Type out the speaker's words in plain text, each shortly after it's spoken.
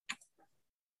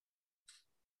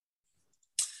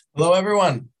Hello,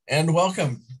 everyone, and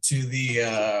welcome to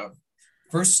the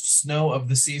first snow of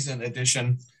the season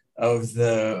edition of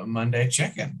the Monday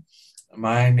Check-In.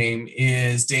 My name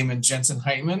is Damon Jensen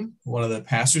Heitman, one of the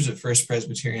pastors at First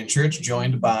Presbyterian Church,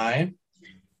 joined by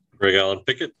Greg Allen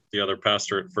Pickett, the other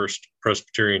pastor at First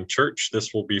Presbyterian Church.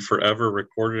 This will be forever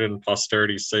recorded in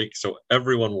posterity's sake, so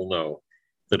everyone will know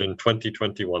that in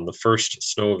 2021, the first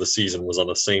snow of the season was on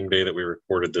the same day that we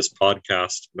recorded this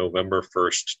podcast, November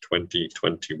 1st,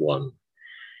 2021,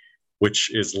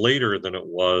 which is later than it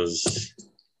was.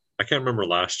 I can't remember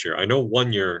last year. I know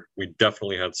one year we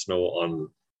definitely had snow on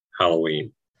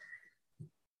Halloween.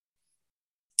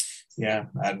 Yeah.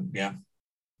 I don't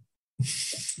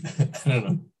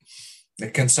know.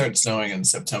 It can start snowing in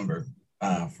September,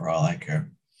 for all I care.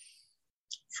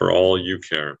 For all you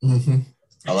care. Mm-hmm.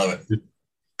 I love it.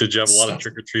 Did you have a lot of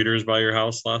trick-or-treaters by your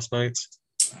house last night?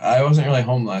 I wasn't really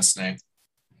home last night.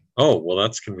 Oh, well,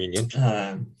 that's convenient.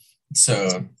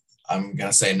 So I'm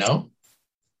going to say no.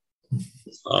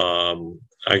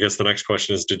 I guess the next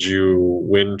question is, did you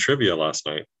win trivia last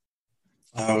night?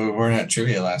 We weren't at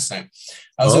trivia last night.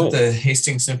 I was at the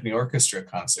Hastings Symphony Orchestra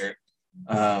concert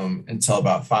until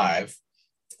about 5,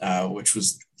 which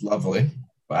was lovely,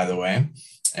 by the way.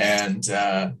 And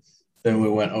then we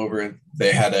went over,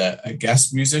 they had a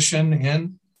guest musician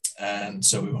in, and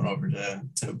so we went over to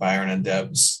Byron and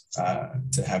Deb's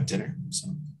to have dinner. So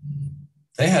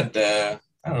they had, I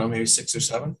don't know, maybe 6 or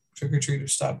 7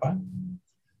 trick-or-treaters stop by.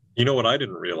 You know what I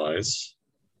didn't realize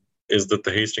is that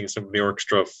the Hastings Symphony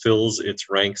Orchestra fills its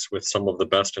ranks with some of the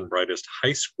best and brightest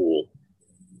high school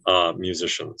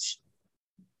musicians.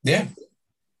 Yeah.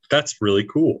 That's really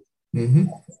cool. Mm-hmm.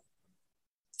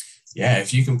 Yeah,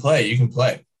 if you can play, you can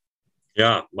play.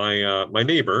 Yeah, my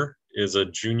neighbor is a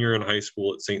junior in high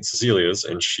school at St. Cecilia's,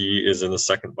 and she is in the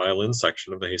second violin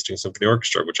section of the Hastings Symphony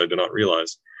Orchestra, which I did not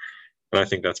realize. And I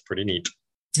think that's pretty neat.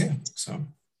 Yeah, so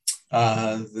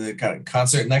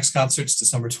the next concert's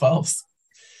December 12th.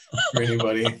 For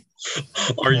anybody.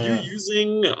 Are you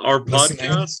using our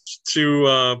podcast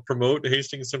to promote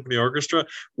Hastings Symphony Orchestra?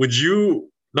 Would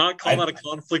you not call that a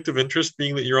conflict of interest,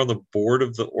 being that you're on the board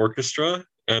of the orchestra?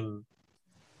 And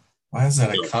why is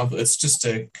that a conflict? It's just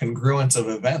a congruence of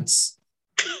events,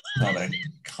 not a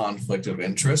conflict of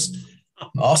interest.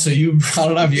 Also, you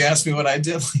brought it up. You asked me what I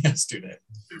did yesterday.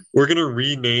 We're going to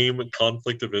rename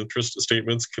conflict of interest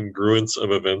statements congruence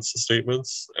of events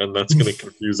statements, and that's going to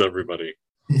confuse everybody.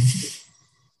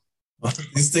 Well,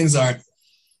 these things aren't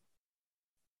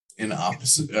in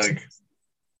opposite. Like,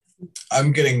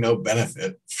 I'm getting no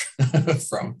benefit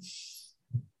from.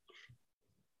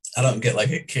 I don't get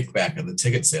like a kickback of the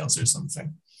ticket sales or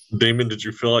something. Damon, did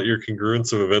you fill out your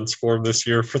congruence of events form this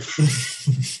year for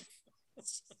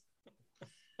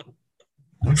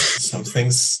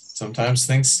Sometimes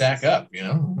things stack up, you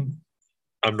know?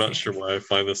 I'm not sure why I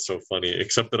find this so funny,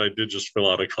 except that I did just fill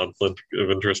out a conflict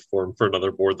of interest form for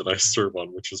another board that I serve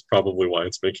on, which is probably why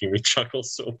it's making me chuckle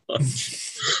so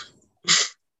much.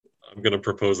 I'm going to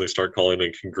propose they start calling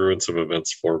it a congruence of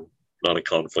events form, not a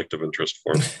conflict of interest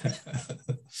form.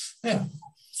 Yeah.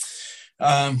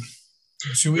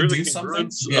 Should we There's do a something?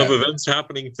 Congruence of events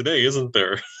happening today, isn't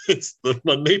there? It's the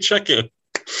Monday check-in.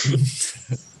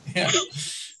 Yeah.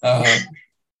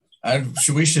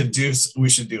 We should do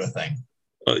a thing.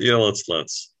 Yeah, let's.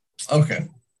 Okay.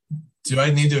 Do I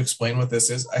need to explain what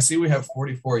this is? I see we have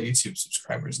 44 YouTube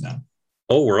subscribers now.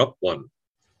 Oh, we're up 1.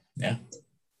 Yeah.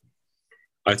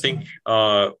 I think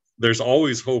there's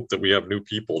always hope that we have new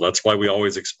people. That's why we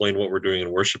always explain what we're doing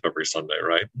in worship every Sunday,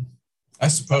 right? I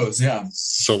suppose, yeah.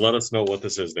 So let us know what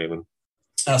this is, Damon.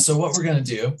 So what we're going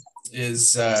to do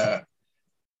is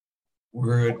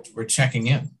we're checking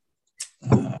in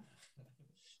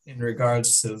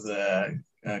regards to the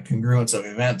congruence of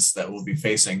events that we'll be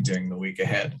facing during the week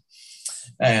ahead.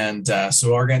 And so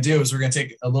what we're going to do is we're going to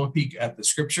take a little peek at the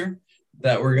scripture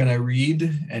that we're going to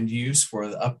read and use for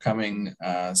the upcoming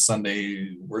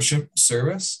Sunday worship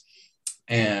service.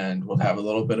 And we'll have a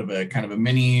little bit of a kind of a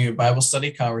mini Bible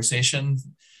study conversation,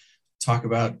 talk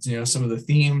about, some of the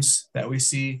themes that we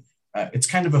see. It's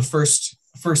kind of a first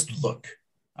look,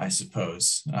 I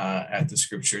suppose, at the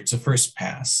scripture. It's a first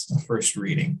pass, a first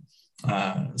reading.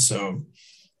 So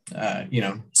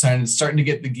starting to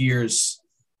get the gears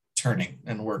turning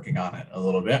and working on it a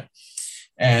little bit.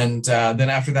 And then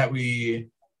after that, we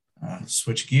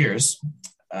switch gears,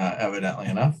 coincidentally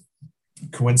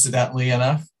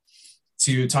enough,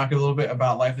 to talk a little bit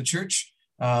about Life of Church,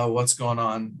 what's going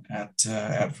on at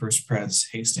First Pres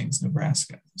Hastings,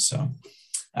 Nebraska. So,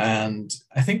 and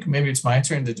I think maybe it's my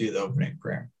turn to do the opening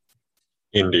prayer.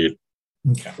 Indeed.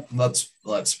 Okay, let's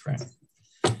pray.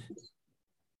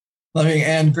 Loving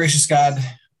and gracious God,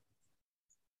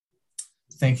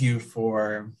 thank you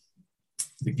for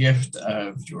the gift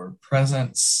of your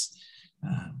presence.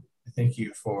 Thank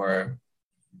you for,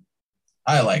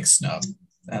 I like snow.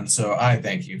 And so I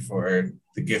thank you for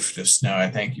the gift of snow. I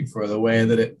thank you for the way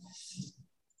that it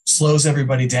slows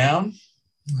everybody down,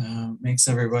 makes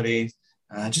everybody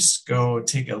just go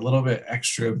take a little bit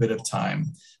extra bit of time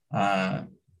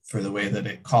for the way that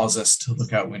it calls us to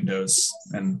look out windows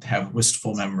and have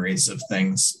wistful memories of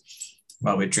things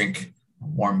while we drink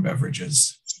warm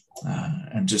beverages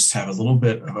and just have a little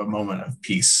bit of a moment of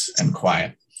peace and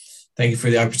quiet. Thank you for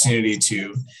the opportunity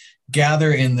to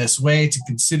gather in this way to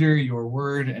consider your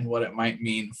word and what it might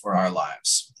mean for our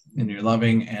lives. In your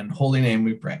loving and holy name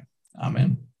we pray.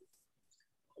 Amen.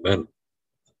 Amen.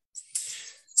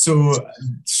 So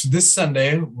this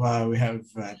Sunday, we have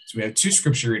two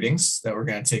scripture readings that we're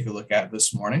going to take a look at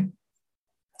this morning.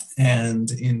 And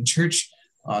in church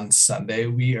on Sunday,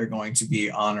 we are going to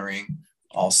be honoring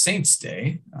All Saints'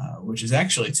 Day, which is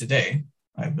actually today,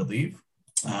 I believe.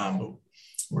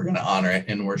 We're going to honor it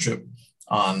in worship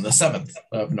on the 7th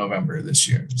of November this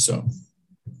year. So,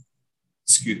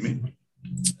 excuse me.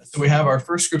 So we have our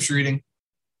first scripture reading.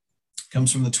 It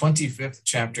comes from the 25th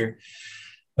chapter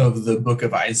of the book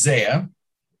of Isaiah,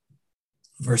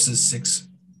 verses 6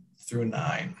 through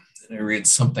 9. And it reads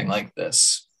something like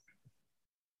this.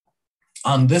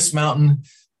 On this mountain,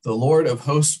 the Lord of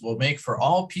hosts will make for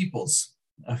all peoples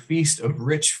a feast of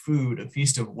rich food, a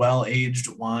feast of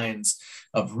well-aged wines,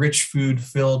 of rich food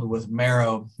filled with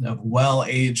marrow, of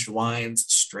well-aged wines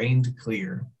strained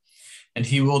clear. And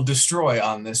he will destroy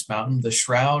on this mountain the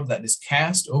shroud that is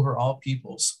cast over all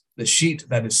peoples, the sheet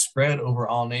that is spread over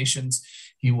all nations.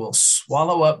 He will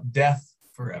swallow up death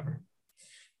forever.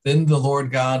 Then the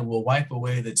Lord God will wipe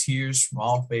away the tears from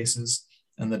all faces,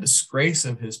 and the disgrace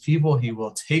of his people he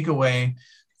will take away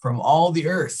from all the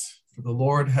earth, for the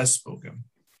Lord has spoken.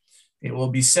 It will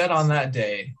be said on that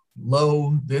day,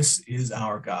 Lo, this is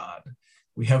our God.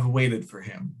 We have waited for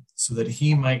him, so that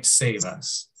he might save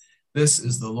us. This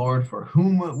is the Lord for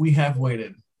whom we have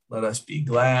waited. Let us be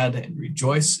glad and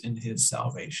rejoice in his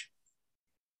salvation.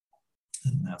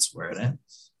 And that's where it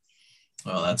ends.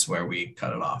 Well, that's where we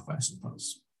cut it off, I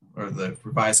suppose. Or the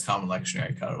Revised Common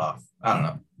Lectionary cut it off. I don't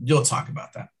know. You'll talk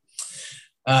about that.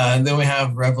 And then we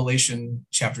have Revelation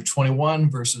chapter 21,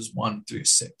 verses 1 through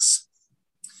 6.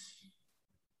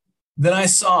 Then I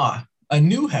saw a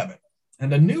new heaven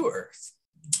and a new earth,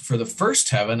 for the first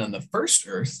heaven and the first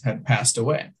earth had passed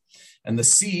away, and the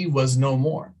sea was no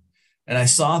more. And I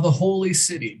saw the holy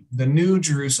city, the new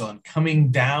Jerusalem, coming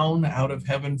down out of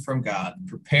heaven from God,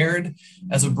 prepared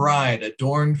as a bride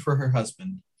adorned for her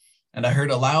husband. And I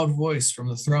heard a loud voice from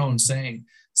the throne saying,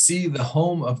 See, the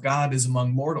home of God is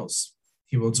among mortals.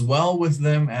 He will dwell with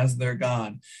them as their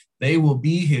God. They will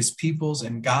be his peoples,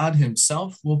 and God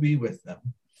himself will be with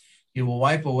them. He will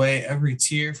wipe away every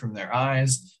tear from their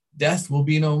eyes. Death will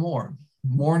be no more.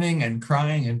 Mourning and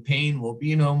crying and pain will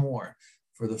be no more,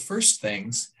 for the first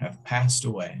things have passed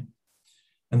away.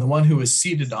 And the one who was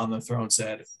seated on the throne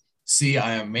said, See,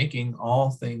 I am making all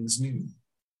things new.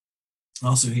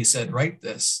 Also he said, Write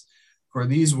this, for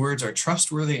these words are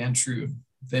trustworthy and true.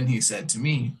 Then he said to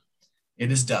me,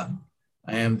 It is done.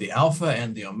 I am the Alpha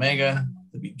and the Omega,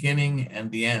 the beginning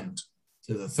and the end.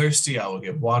 To the thirsty, I will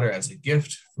give water as a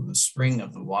gift from the spring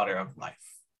of the water of life.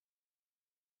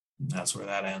 And that's where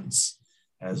that ends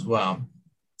as well.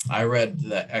 I read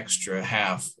the extra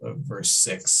half of verse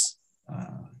 6.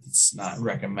 It's not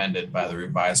recommended by the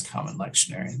Revised Common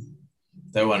Lectionary.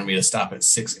 They wanted me to stop at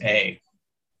 6a.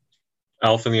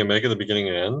 Alpha and the Omega, the beginning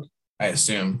and end? I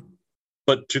assume.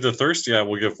 But to the thirsty, I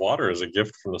will give water as a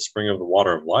gift from the spring of the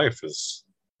water of life.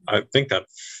 I think that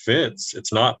fits.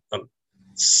 It's not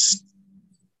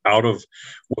out of,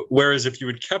 whereas if you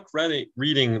had kept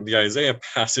reading the Isaiah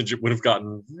passage, it would have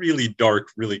gotten really dark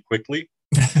really quickly.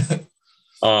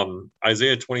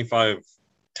 Isaiah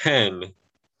 25:10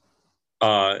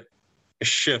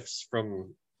 shifts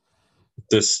from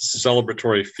this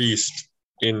celebratory feast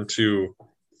into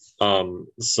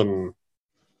some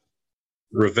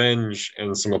revenge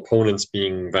and some opponents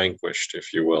being vanquished,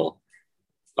 if you will.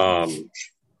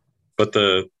 But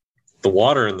the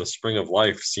water in the spring of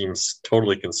life seems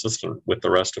totally consistent with the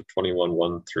rest of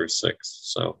 21:1 through 6.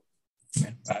 So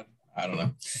I don't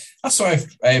know. Also,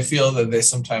 I feel that they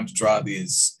sometimes draw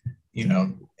these,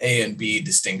 A and B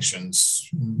distinctions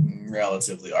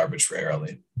relatively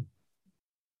arbitrarily.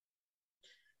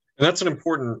 And that's an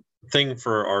important thing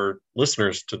for our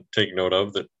listeners to take note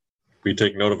of, that we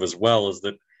take note of as well, is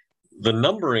that the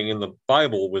numbering in the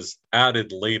Bible was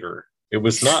added later. It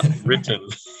was not written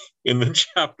in the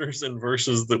chapters and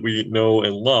verses that we know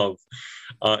and love.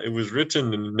 It was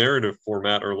written in narrative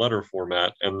format or letter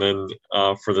format, and then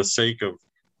for the sake of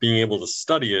being able to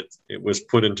study it, it was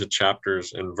put into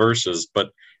chapters and verses.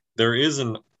 But there is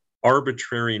an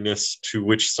arbitrariness to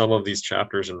which some of these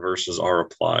chapters and verses are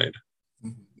applied.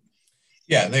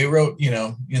 Yeah, they wrote,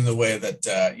 in the way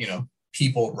that,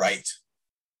 people write.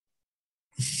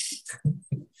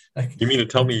 You mean to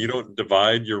tell me you don't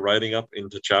divide your writing up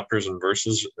into chapters and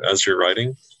verses as you're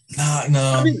writing? No.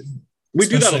 I mean, we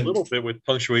do that a little bit with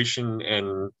punctuation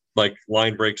and like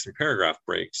line breaks and paragraph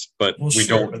breaks, but we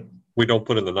don't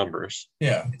put in the numbers.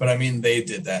 Yeah, but I mean, they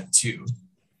did that too,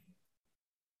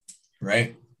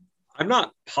 right? I'm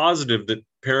not positive that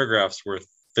paragraphs were a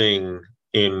thing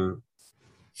in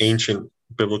ancient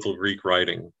biblical Greek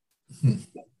writing.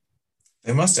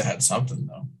 They must have had something,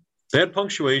 though. They had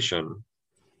punctuation.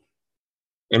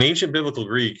 In ancient biblical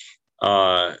Greek,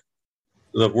 the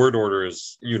word order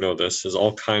is, is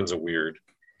all kinds of weird.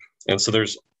 And so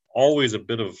there's always a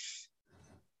bit of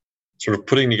sort of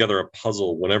putting together a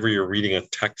puzzle whenever you're reading a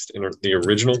text in the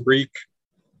original Greek,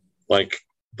 like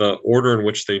the order in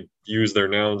which they use their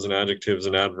nouns and adjectives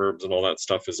and adverbs and all that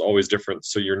stuff is always different.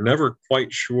 So you're never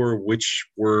quite sure which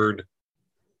word,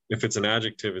 if it's an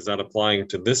adjective, is that applying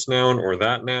to this noun or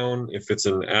that noun? If it's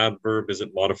an adverb, is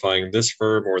it modifying this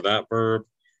verb or that verb?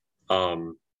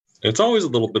 It's always a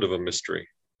little bit of a mystery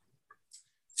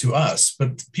to us,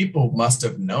 but people must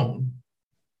have known,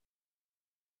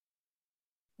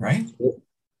 right?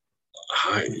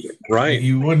 Right.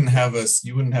 You wouldn't have a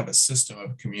system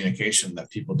of communication that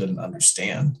people didn't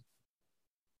understand.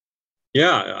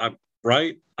 Yeah,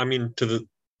 right. I mean, to the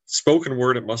spoken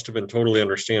word, it must have been totally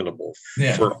understandable.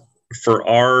 Yeah. For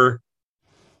our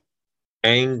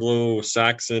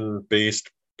Anglo-Saxon based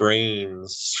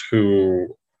brains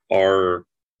who are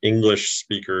English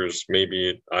speakers,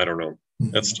 maybe, I don't know.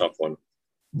 That's a tough one.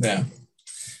 Yeah.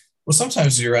 Well,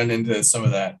 sometimes you run into some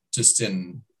of that just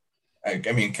in,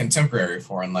 contemporary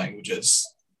foreign languages,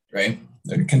 right?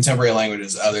 They're contemporary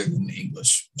languages other than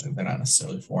English. They're not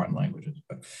necessarily foreign languages,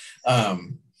 but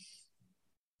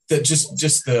that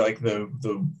just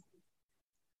the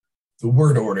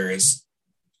word order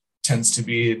tends to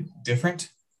be different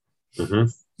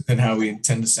than how we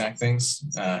tend to stack things,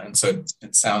 and so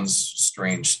it sounds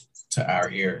strange to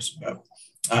our ears. But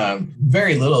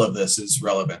very little of this is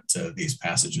relevant to these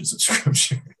passages of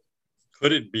Scripture.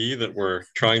 Could it be that we're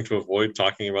trying to avoid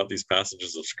talking about these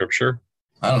passages of Scripture?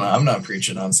 I don't know. I'm not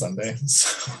preaching on Sunday.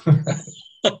 So.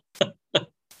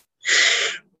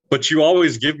 But you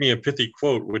always give me a pithy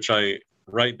quote, which I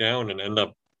write down and end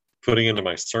up putting into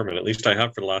my sermon. At least I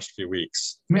have for the last few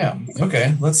weeks. Yeah.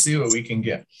 Okay. Let's see what we can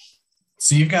get.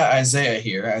 So you've got Isaiah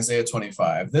here, Isaiah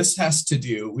 25. This has to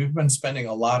do, we've been spending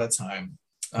a lot of time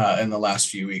in the last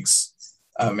few weeks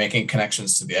making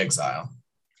connections to the exile.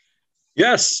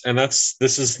 Yes. And this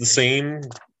is the same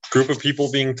group of people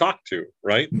being talked to,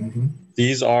 right? Mm-hmm.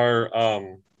 These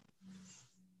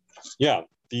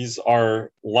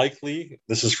are likely,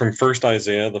 this is from first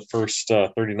Isaiah, the first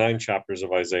 39 chapters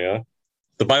of Isaiah.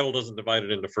 The Bible doesn't divide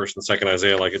it into first and second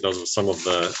Isaiah like it does with some of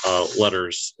the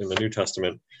letters in the New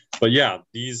Testament. But yeah,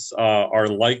 these are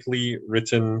likely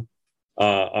written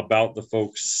about the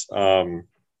folks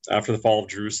after the fall of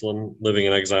Jerusalem living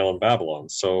in exile in Babylon.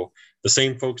 So the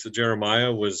same folks that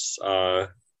Jeremiah was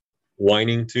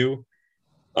whining to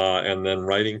and then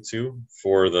writing to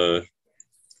for the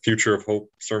Future of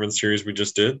Hope sermon series we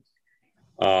just did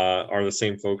are the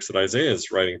same folks that Isaiah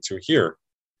is writing to here.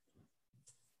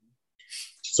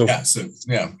 This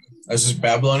is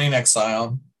Babylonian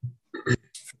exile. For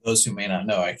those who may not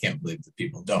know, I can't believe that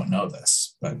people don't know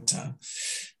this, but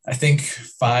I think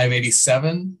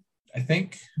 587,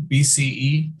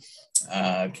 BCE,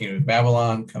 King of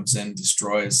Babylon comes in,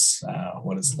 destroys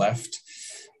what is left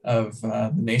of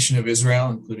the nation of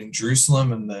Israel, including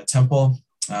Jerusalem and the temple.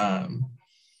 And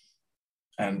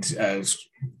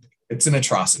it's an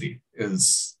atrocity,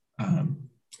 is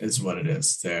what it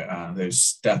is.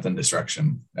 There's death and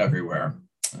destruction everywhere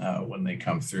when they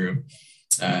come through,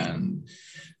 and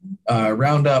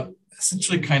round up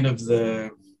essentially kind of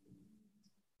the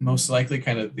most likely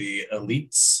kind of the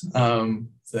elites,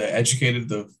 the educated,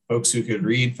 the folks who could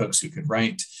read, folks who could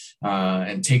write,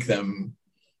 and take them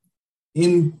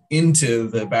into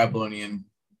the Babylonian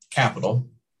capital.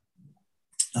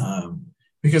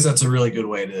 Because that's a really good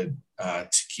way to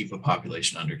keep a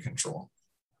population under control,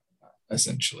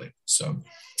 essentially. So,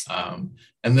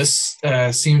 and this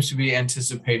seems to be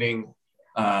anticipating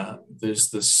there's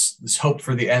this hope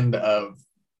for the end of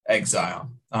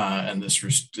exile and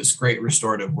this great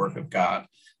restorative work of God.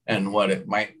 and what it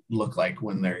might look like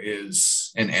when there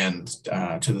is an end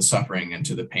to the suffering and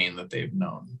to the pain that they've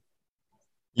known.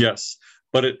 Yes,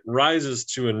 but it rises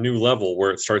to a new level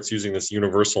where it starts using this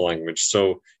universal language.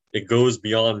 So it goes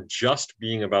beyond just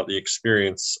being about the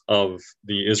experience of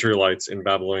the Israelites in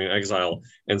Babylonian exile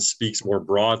and speaks more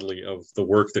broadly of the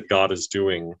work that God is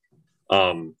doing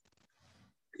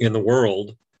in the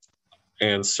world.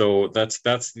 And so that's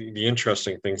the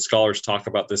interesting thing. Scholars talk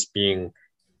about this being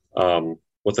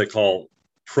what they call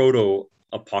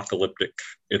proto-apocalyptic.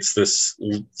 It's this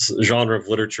genre of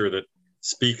literature that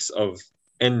speaks of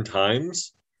end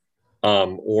times,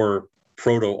 or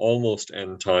proto-almost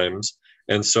end times.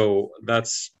 And so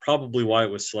that's probably why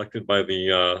it was selected by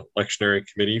the lectionary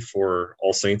committee for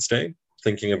All Saints Day,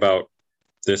 thinking about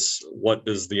this, what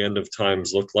does the end of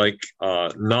times look like?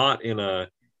 Not in a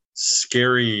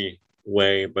scary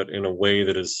way, but in a way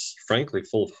that is frankly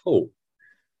full of hope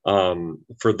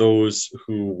for those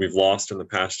who we've lost in the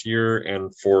past year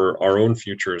and for our own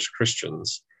future as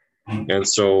Christians. And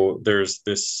so there's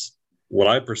this, what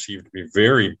I perceive to be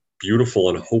very beautiful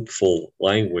and hopeful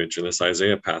language in this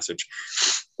Isaiah passage.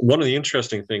 One of the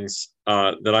interesting things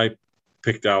that I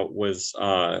picked out was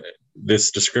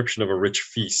this description of a rich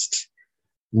feast.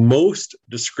 Most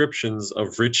descriptions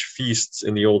of rich feasts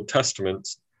in the Old Testament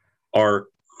are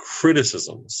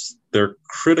criticisms. They're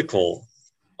critical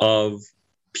of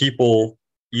people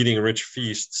eating rich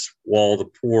feasts while the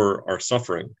poor are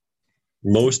suffering.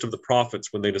 Most of the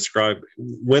prophets, when they describe,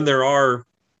 when there are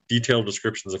detailed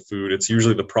descriptions of food, it's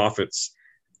usually the prophets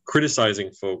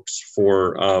criticizing folks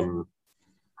for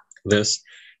this.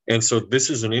 And so this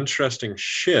is an interesting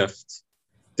shift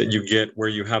that you get where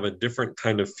you have a different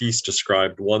kind of feast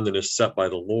described, one that is set by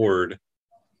the Lord.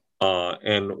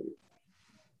 And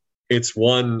it's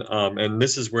one, and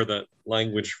this is where that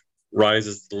language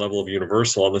rises to the level of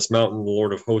universal. On this mountain, the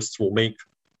Lord of hosts will make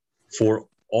for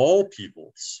all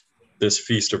peoples this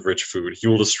feast of rich food. He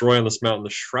will destroy on this mountain the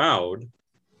shroud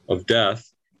of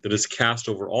death that is cast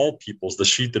over all peoples, the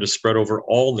sheet that is spread over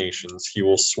all nations. He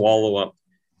will swallow up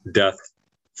death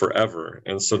forever.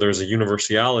 And so there's a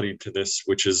universality to this,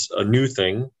 which is a new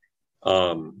thing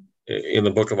in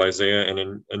the book of Isaiah,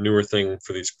 and a newer thing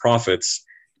for these prophets,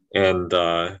 and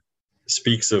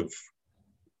speaks of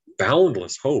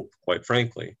boundless hope, quite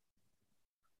frankly.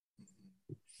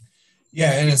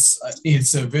 Yeah, and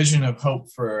it's a vision of hope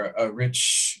for a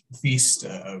rich feast,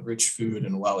 rich food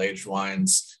and well-aged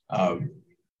wines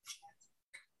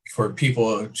for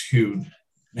people who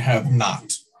have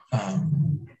not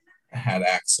had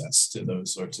access to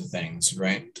those sorts of things,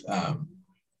 right?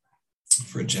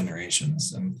 For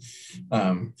generations. And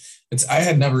I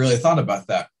had never really thought about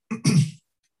that,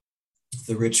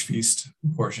 the rich feast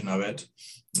portion of it.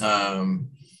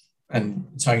 And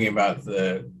talking about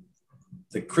the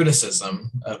criticism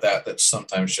of that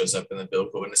sometimes shows up in the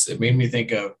biblical witness, it made me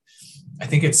think of, I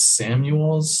think it's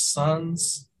Samuel's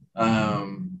sons,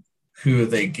 who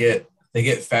they get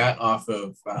fat off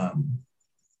of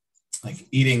like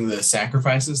eating the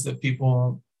sacrifices that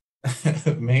people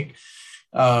make,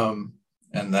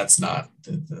 and that's not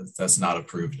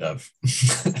approved of.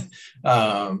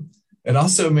 It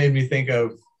also made me think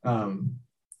of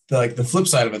the flip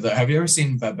side of it, though. Have you ever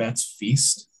seen Babette's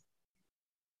Feast?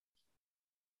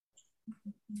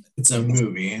 It's a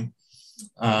movie.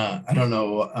 I don't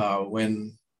know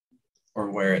when or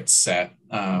where it's set,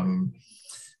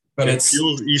 but it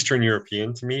feels Eastern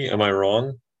European to me. Am I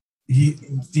wrong?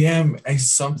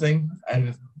 Something.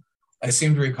 I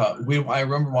seem to recall. I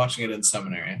remember watching it in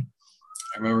seminary.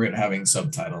 I remember it having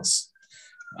subtitles,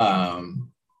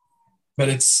 but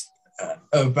it's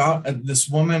about this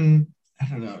woman. I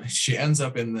don't know. She ends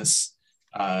up in this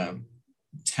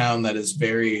town that is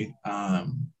very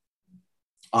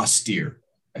austere,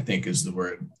 I think is the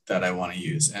word that I want to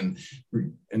use. And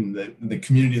the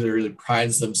community that really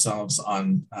prides themselves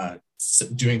on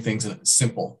doing things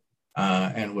simple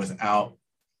and without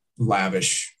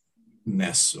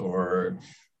lavishness or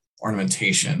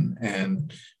ornamentation.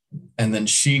 And then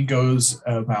she goes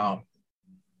about,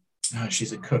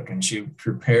 she's a cook, and she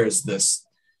prepares this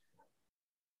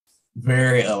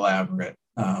very elaborate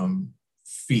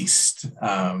feast,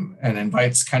 and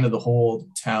invites kind of the whole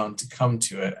town to come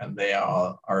to it, and they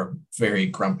all are very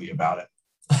grumpy about it.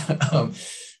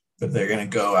 But they're going to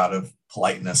go out of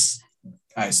politeness,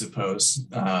 I suppose.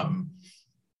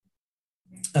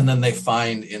 And then they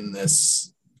find in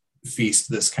this feast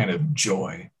this kind of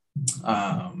joy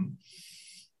and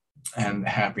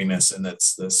happiness, and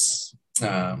it's this.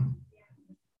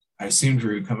 I seem to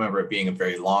remember it being a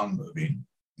very long movie.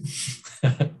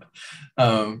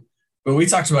 But we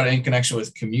talked about it in connection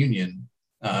with communion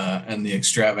and the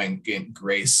extravagant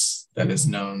grace that is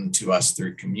known to us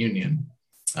through communion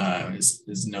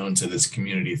is known to this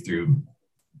community through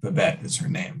Babette is her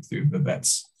name, through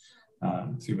Babette's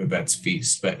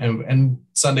feast. But and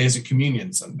Sunday is a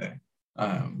communion Sunday.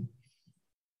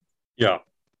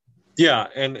 Yeah,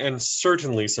 and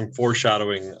certainly some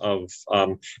foreshadowing of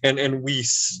and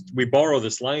we borrow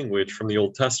this language from the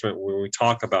Old Testament when we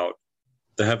talk about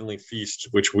the heavenly feast,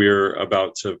 which we're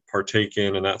about to partake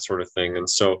in, and that sort of thing. And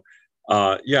so,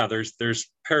 there's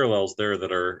parallels there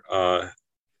that are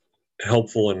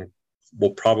helpful and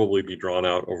will probably be drawn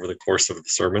out over the course of the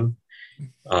sermon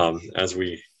as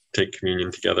we take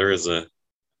communion together as a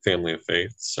family of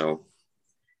faith. So,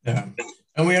 yeah,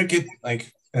 and we get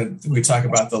we talk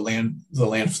about the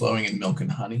land flowing in milk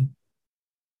and honey.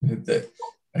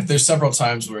 There's several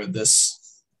times where this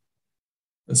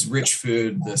rich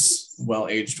food, this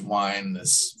well-aged wine,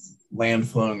 this land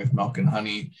flowing with milk and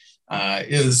honey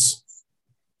is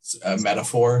a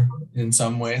metaphor in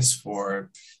some ways for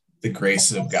the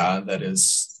grace of God that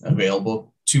is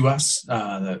available to us,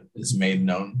 that is made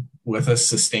known with us,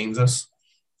 sustains us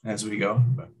as we go.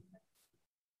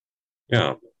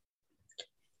 Yeah.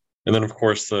 And then, of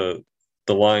course, the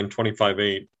line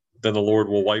 25:8, then the Lord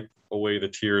will wipe away the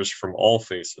tears from all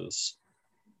faces,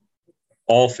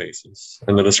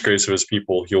 and the disgrace of his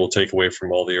people he will take away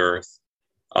from all the earth,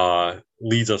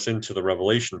 leads us into the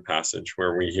Revelation passage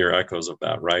where we hear echoes of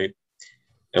that, right?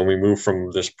 And we move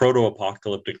from this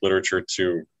proto-apocalyptic literature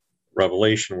to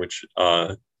Revelation, which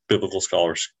biblical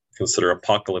scholars consider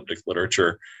apocalyptic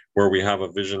literature, where we have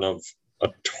a vision of a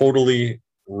totally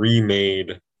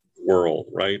remade world,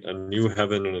 right? A new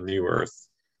heaven and a new earth.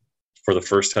 For the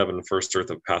first heaven and first earth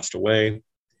have passed away.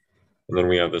 And then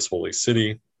we have this holy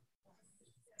city.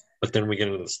 But then we get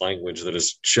into this language that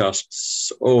is just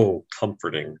so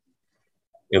comforting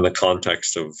in the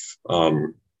context of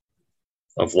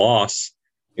loss,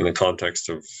 in the context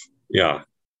of,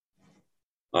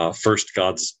 first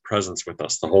God's presence with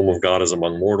us. The home of God is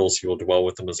among mortals. He will dwell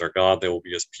with them as our God. They will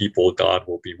be his people. God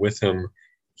will be with him.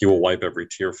 He will wipe every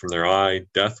tear from their eye.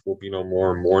 Death will be no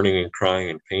more. Mourning and crying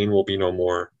and pain will be no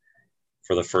more,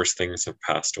 for the first things have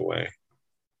passed away.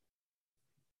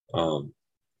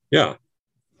 Yeah,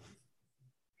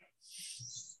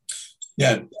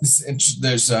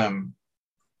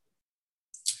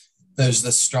 there's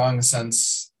this strong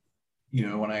sense,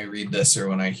 when I read this or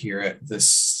when I hear it,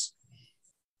 this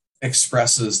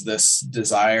expresses this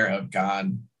desire of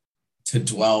God to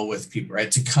dwell with people,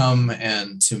 right? To come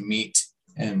and to meet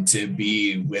and to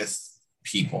be with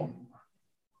people,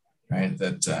 right?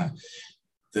 That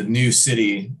the new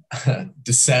city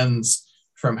descends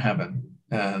from heaven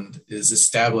and is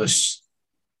established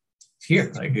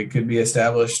here. Like it could be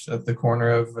established at the corner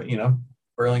of,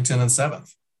 Burlington and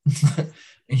 7th,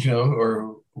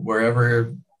 or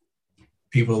wherever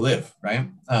people live, right?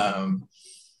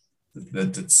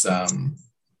 That it's the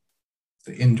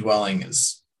indwelling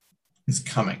is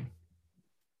coming.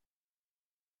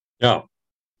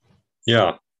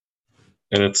 Yeah.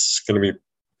 And it's going to be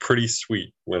pretty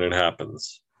sweet when it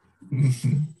happens.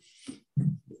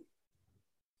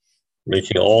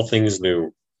 Making all things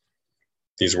new.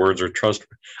 These words are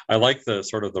trustworthy. I like the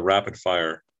sort of the rapid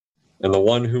fire. And the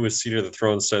one who was seated at the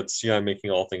throne said, "See, I'm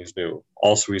making all things new."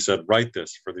 Also, he said, "Write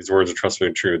this, for these words are trustworthy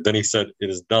and true." Then he said,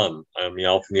 "It is done. I am the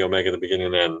Alpha and the Omega, the beginning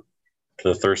and end. To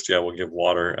the thirsty I will give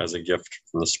water as a gift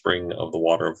from the spring of the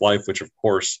water of life," which, of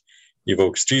course,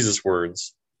 evokes Jesus'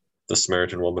 words, the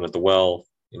Samaritan woman at the well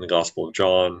in the Gospel of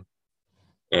John.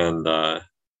 And so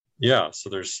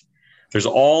there's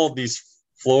all these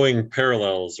flowing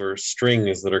parallels or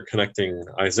strings that are connecting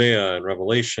Isaiah and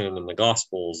Revelation and the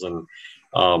Gospels, and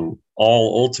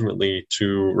all ultimately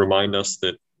to remind us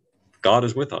that God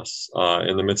is with us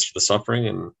in the midst of the suffering,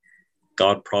 and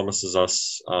God promises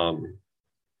us to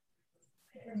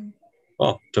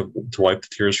wipe the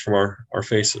tears from our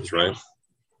faces, right?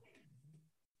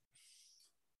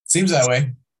 Seems that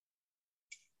way.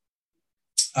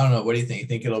 I don't know. What do you think? You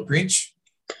think it'll preach?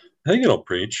 I think it'll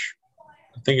preach.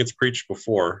 I think it's preached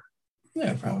before.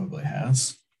 Yeah, it probably has.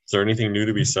 Is there anything new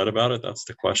to be said about it? That's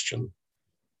the question.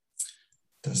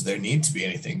 Does there need to be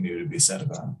anything new to be said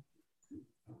about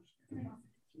it?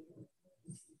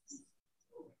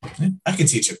 I could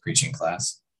teach a preaching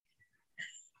class.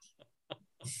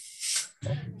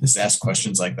 Just ask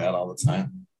questions like that all the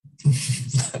time.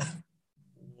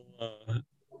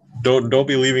 Don't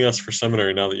be leaving us for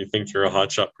seminary now that you think you're a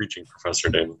hotshot preaching professor,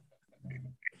 David.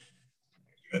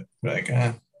 Like,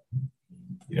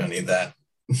 you don't need that.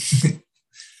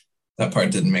 That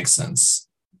part didn't make sense.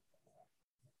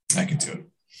 I can do it.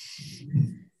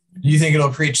 Do you think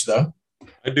it'll preach, though?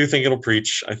 I do think it'll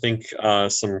preach. I think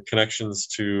some connections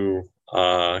to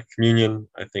communion.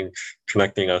 I think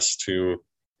connecting us to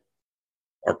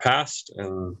our past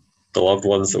and the loved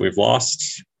ones that we've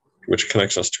lost, which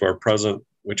connects us to our present,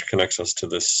 which connects us to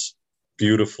this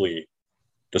beautifully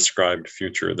described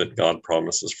future that God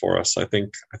promises for us. I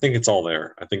think it's all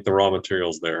there. I think the raw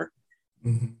material's there.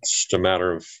 Mm-hmm. It's just a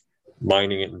matter of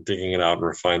mining it and digging it out and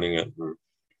refining it. And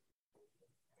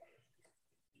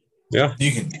yeah,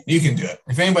 you can do it.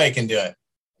 If anybody can do it,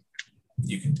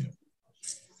 you can do it.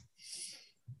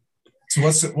 So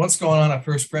what's going on at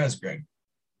First Pres, Greg?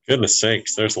 Goodness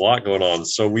sakes, there's a lot going on.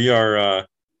 So we've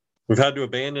had to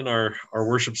abandon our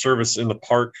worship service in the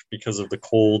park because of the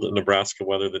cold Nebraska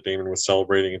weather that Damon was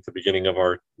celebrating at the beginning of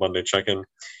our Monday check-in.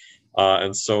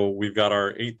 And so we've got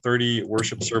our 8:30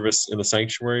 worship service in the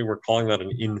sanctuary. We're calling that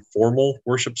an informal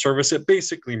worship service. It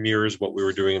basically mirrors what we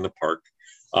were doing in the park.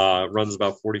 Runs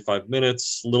about 45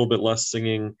 minutes, a little bit less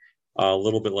singing, a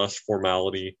little bit less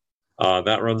formality.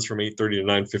 That runs from 8:30 to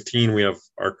 9:15. We have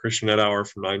our Christian Ed hour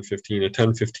from 9:15 to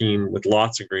 10:15 with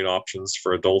lots of great options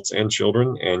for adults and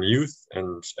children and youth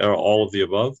and all of the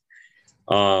above.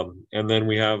 And then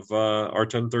we have our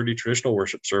 10:30 traditional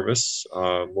worship service.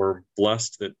 We're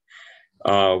blessed that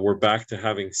we're back to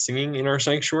having singing in our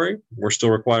sanctuary. We're still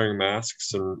requiring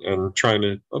masks and trying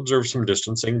to observe some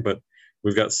distancing, but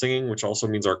we've got singing, which also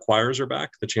means our choirs are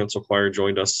back. The chancel choir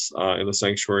joined us in the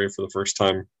sanctuary for the first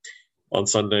time on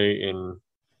Sunday in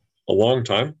a long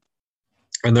time.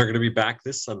 And they're going to be back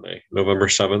this Sunday, November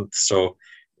 7th. So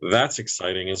that's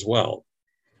exciting as well.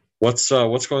 What's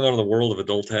going on in the world of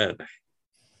adult ed?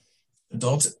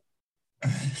 Adult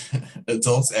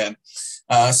ed.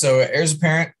 So Heirs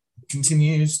Apparent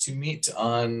continues to meet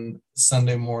on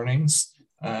Sunday mornings.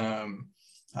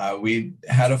 We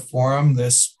had a forum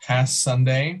this past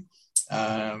Sunday.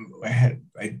 I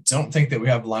don't think that we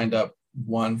have lined up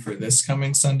one for this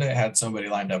coming Sunday. I had somebody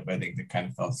lined up, but I think that kind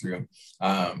of fell through.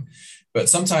 But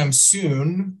sometime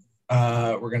soon,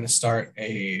 we're going to start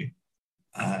an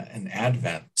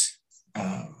Advent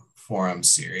forum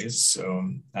series.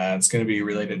 So it's going to be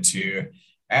related to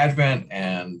Advent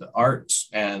and art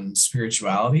and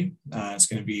spirituality. It's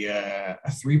going to be a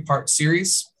 3-part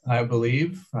series, I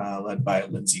believe, led by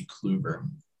Lindsay Kluver.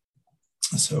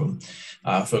 So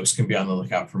folks can be on the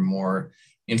lookout for more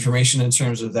information in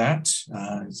terms of that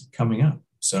coming up.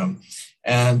 So,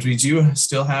 and we do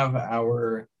still have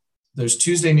there's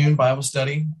Tuesday noon Bible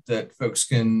study that folks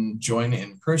can join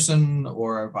in person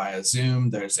or via Zoom.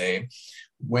 There's a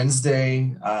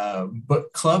Wednesday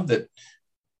book club that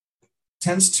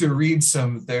tends to read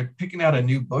they're picking out a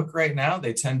new book right now.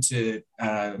 They tend to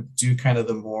do kind of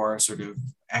the more sort of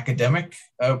academic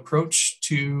approach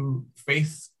to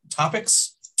faith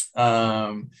topics.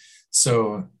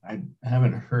 So I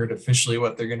haven't heard officially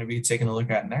what they're going to be taking a look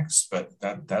at next, but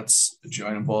that's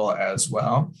joinable as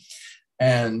well.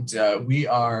 And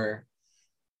I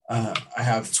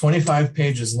have 25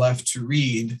 pages left to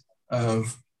read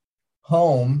of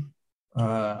Home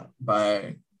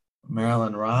by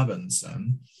Marilynne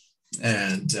Robinson.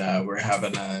 And we're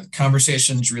having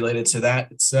conversations related to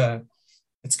that. It's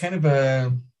kind of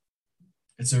a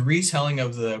retelling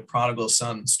of the prodigal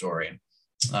son story.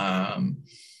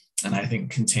 And I think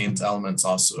contains elements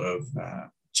also of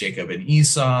Jacob and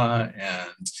Esau,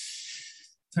 and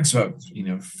talks about,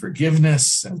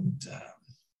 forgiveness and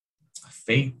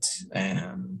fate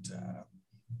and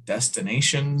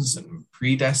destinations and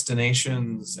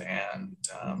predestinations and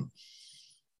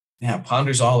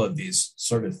ponders all of these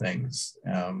sort of things.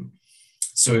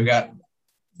 So we've got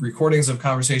recordings of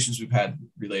conversations we've had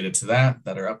related to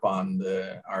that are up on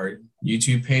our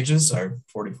YouTube pages. Our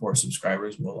 44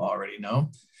 subscribers will already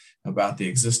know about the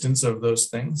existence of those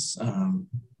things.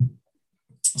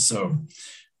 So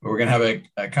we're going to have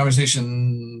a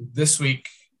conversation this week,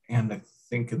 and I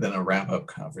think then a wrap-up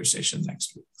conversation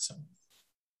next week. So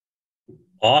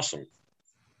awesome.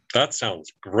 That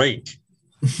sounds great.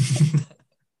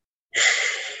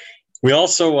 We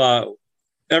also,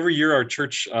 every year our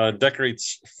church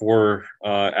decorates for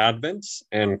Advent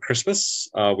and Christmas.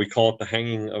 We call it the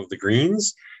Hanging of the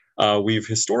Greens. We've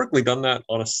historically done that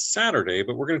on a Saturday,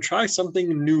 but we're going to try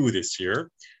something new this year.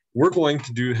 We're going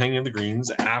to do Hanging of the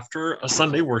Greens after a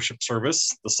Sunday worship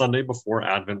service, the Sunday before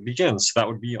Advent begins. So that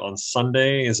would be on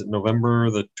Sunday. Is it November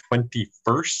the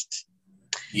 21st?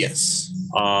 Yes.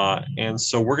 And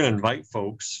so we're going to invite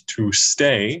folks to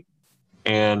stay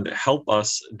and help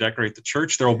us decorate the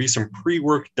church. There will be some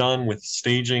pre-work done with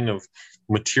staging of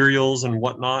materials and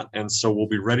whatnot, and so we'll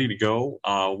be ready to go.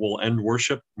 We'll end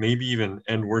worship, maybe even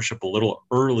end worship a little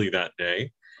early that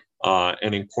day,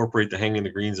 and incorporate the Hanging the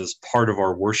Greens as part of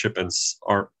our worship and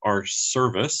our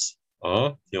service.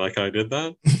 You like how I did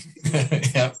that?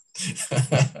 Yep.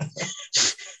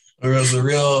 There was a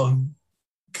real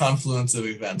confluence of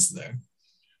events there.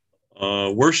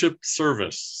 Worship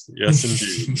service. Yes,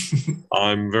 indeed.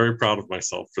 I'm very proud of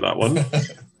myself for that one.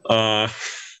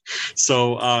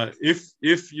 So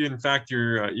if you, in fact,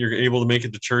 you're able to make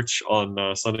it to church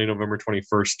on Sunday, November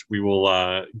 21st, we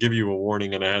will give you a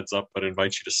warning and a heads up, but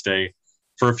invite you to stay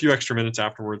for a few extra minutes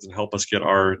afterwards and help us get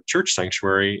our church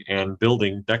sanctuary and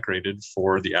building decorated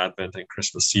for the Advent and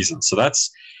Christmas season. So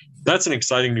that's an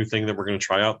exciting new thing that we're going to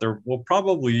try out. There will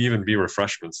probably even be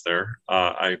refreshments there.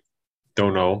 I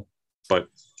don't know, but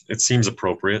it seems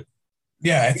appropriate.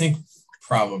 Yeah, I think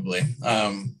probably.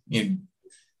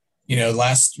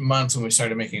 Last month when we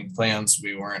started making plans,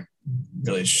 we weren't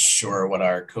really sure what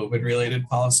our COVID-related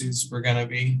policies were going to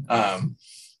be.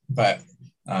 But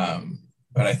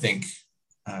I think,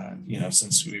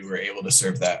 since we were able to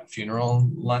serve that funeral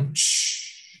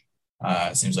lunch,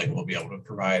 it seems like we'll be able to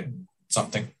provide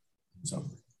something. So,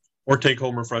 or take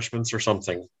home refreshments or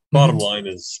something. Bottom line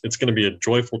is it's going to be a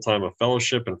joyful time of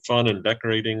fellowship and fun and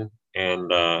decorating,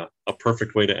 and a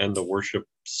perfect way to end the worship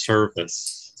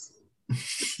service.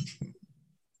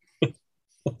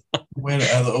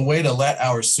 A way to let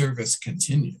our service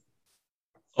continue.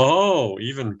 Oh,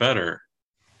 even better.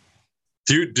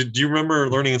 Did you remember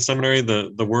learning in seminary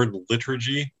the word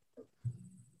liturgy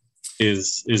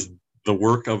is the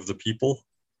work of the people?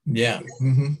 Yeah.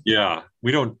 Yeah.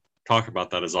 We don't talk about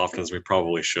that as often as we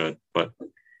probably should, but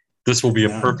this will be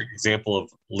a perfect example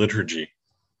of liturgy.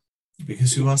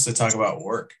 Because who wants to talk about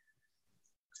work?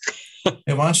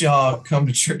 Hey, why don't you all come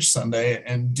to church Sunday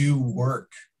and do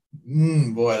work?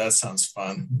 Boy, that sounds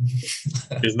fun.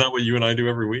 Isn't that what you and I do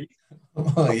every week?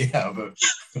 Well, yeah, but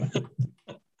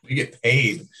we get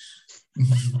paid.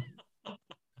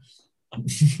 I'm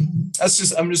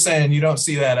just saying, you don't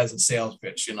see that as a sales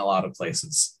pitch in a lot of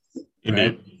places.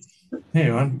 Right? Hey,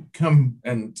 come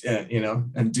and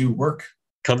and do work.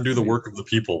 Come do the work of the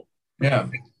people. Yeah,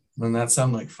 and that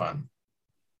sounds like fun.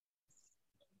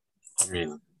 I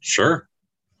mean, sure.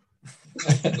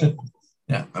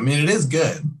 Yeah, I mean, it is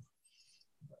good.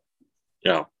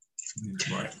 Yeah.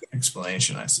 More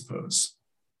explanation, I suppose.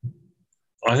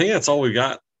 I think that's all we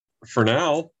got for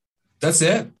now. That's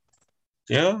it?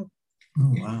 Yeah.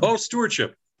 Oh, wow. Oh,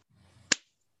 stewardship.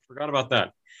 Forgot about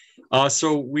that.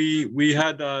 So we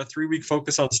had a 3-week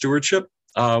focus on stewardship.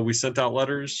 We sent out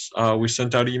letters. We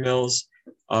sent out emails.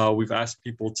 We've asked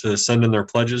people to send in their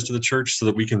pledges to the church so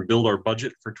that we can build our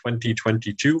budget for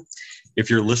 2022. If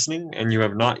you're listening and you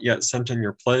have not yet sent in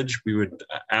your pledge, we would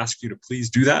ask you to please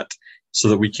do that so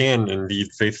that we can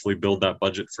indeed faithfully build that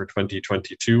budget for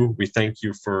 2022. We thank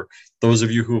you for those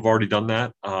of you who have already done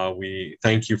that. We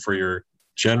thank you for your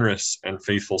generous and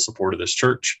faithful support of this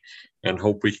church and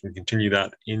hope we can continue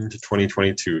that into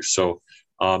 2022. So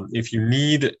if you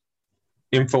need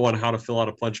info on how to fill out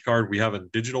a pledge card, we have a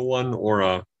digital one or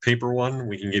a paper one.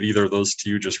 We can get either of those to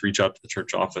you. Just reach out to the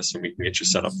church office and we can get you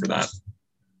set up for that.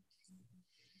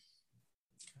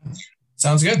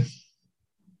 Sounds good.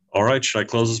 All right. Should I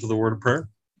close this with a word of prayer?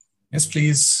 Yes,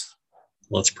 please.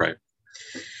 Let's pray.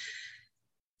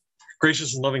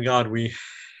 Gracious and loving God, we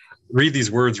read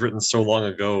these words written so long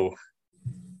ago,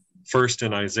 first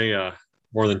in Isaiah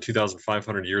more than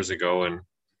 2,500 years ago, and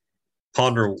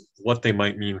ponder what they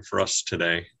might mean for us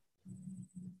today.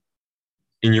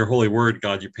 In your holy word,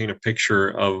 God, you paint a picture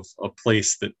of a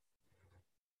place that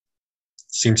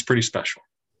seems pretty special.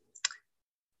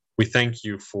 We thank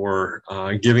you for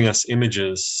giving us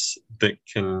images that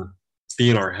can be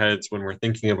in our heads when we're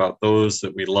thinking about those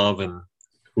that we love and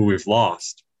who we've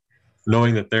lost,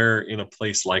 knowing that they're in a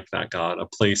place like that, God, a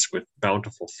place with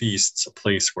bountiful feasts, a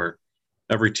place where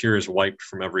every tear is wiped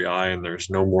from every eye and there's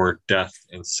no more death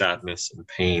and sadness and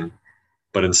pain,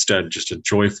 but instead just a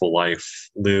joyful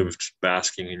life lived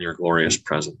basking in your glorious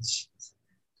presence.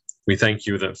 We thank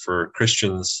you that for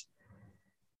Christians,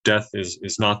 death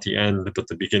is not the end, but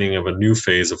the beginning of a new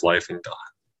phase of life in God.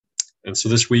 And so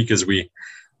this week, as we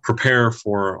prepare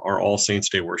for our All Saints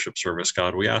Day worship service,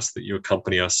 God, we ask that you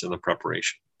accompany us in the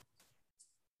preparation.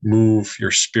 Move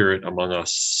your spirit among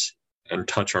us and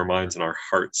touch our minds and our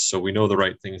hearts so we know the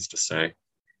right things to say,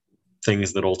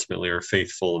 things that ultimately are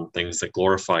faithful and things that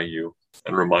glorify you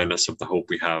and remind us of the hope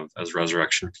we have as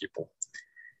resurrection people.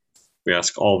 We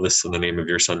ask all this in the name of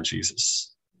your Son,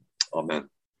 Jesus. Amen.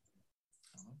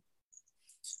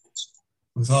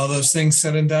 With all those things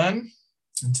said and done,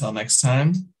 until next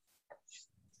time,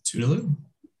 toodaloo.